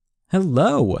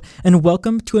Hello, and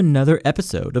welcome to another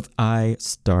episode of I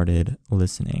Started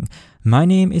Listening. My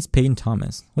name is Peyton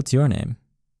Thomas. What's your name?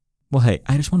 Well, hey,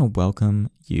 I just want to welcome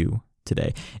you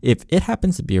today. If it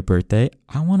happens to be your birthday,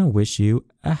 I want to wish you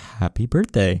a happy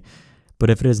birthday. But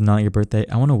if it is not your birthday,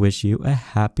 I want to wish you a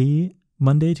happy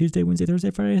Monday, Tuesday, Wednesday,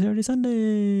 Thursday, Friday, Saturday,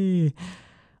 Sunday.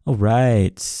 All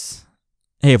right.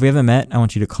 Hey, if we haven't met, I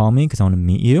want you to call me because I want to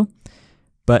meet you.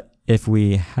 But if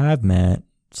we have met,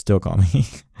 still call me.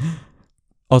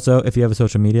 Also, if you have a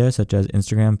social media such as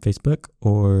Instagram, Facebook,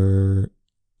 or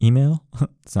email,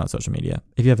 it's not social media.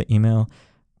 If you have an email,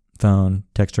 phone,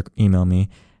 text, or email me.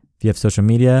 If you have social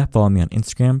media, follow me on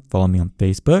Instagram, follow me on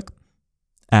Facebook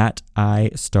at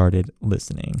I Started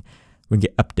Listening. We can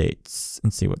get updates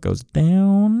and see what goes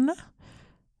down.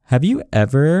 Have you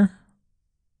ever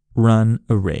run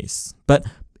a race, but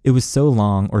it was so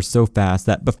long or so fast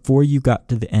that before you got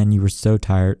to the end, you were so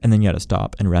tired and then you had to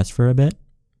stop and rest for a bit?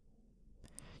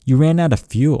 You ran out of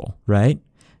fuel, right?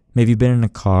 Maybe you've been in a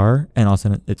car and all of a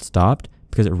sudden it stopped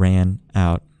because it ran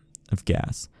out of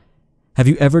gas. Have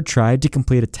you ever tried to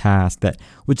complete a task that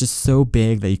was just so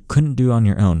big that you couldn't do on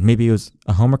your own? Maybe it was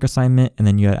a homework assignment and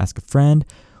then you had to ask a friend,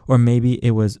 or maybe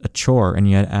it was a chore and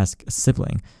you had to ask a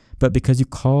sibling. But because you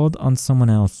called on someone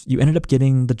else, you ended up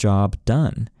getting the job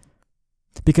done.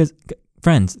 Because,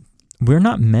 friends, we're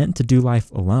not meant to do life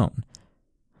alone.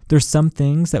 There's some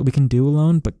things that we can do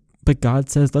alone, but God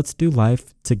says, let's do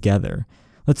life together.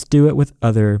 Let's do it with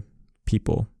other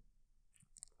people.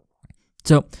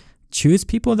 So choose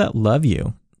people that love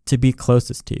you to be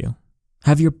closest to you.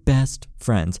 Have your best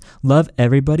friends. Love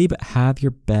everybody, but have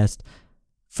your best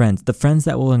friends. The friends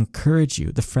that will encourage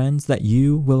you. The friends that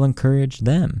you will encourage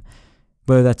them.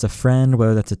 Whether that's a friend,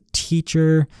 whether that's a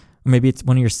teacher, or maybe it's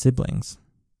one of your siblings.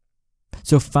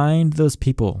 So find those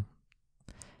people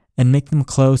and make them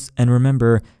close, and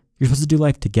remember, you're supposed to do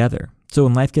life together. So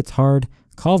when life gets hard,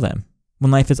 call them.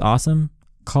 When life is awesome,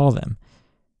 call them.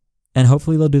 And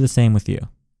hopefully they'll do the same with you.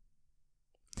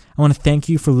 I want to thank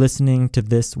you for listening to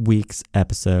this week's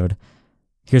episode.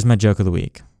 Here's my joke of the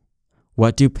week.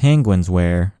 What do penguins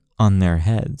wear on their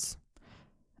heads?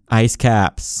 Ice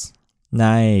caps.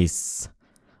 Nice.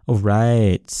 All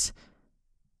right.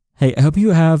 Hey, I hope you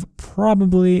have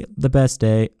probably the best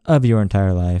day of your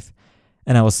entire life,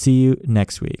 and I will see you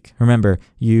next week. Remember,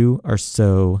 you are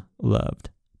so loved.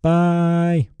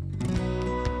 Bye.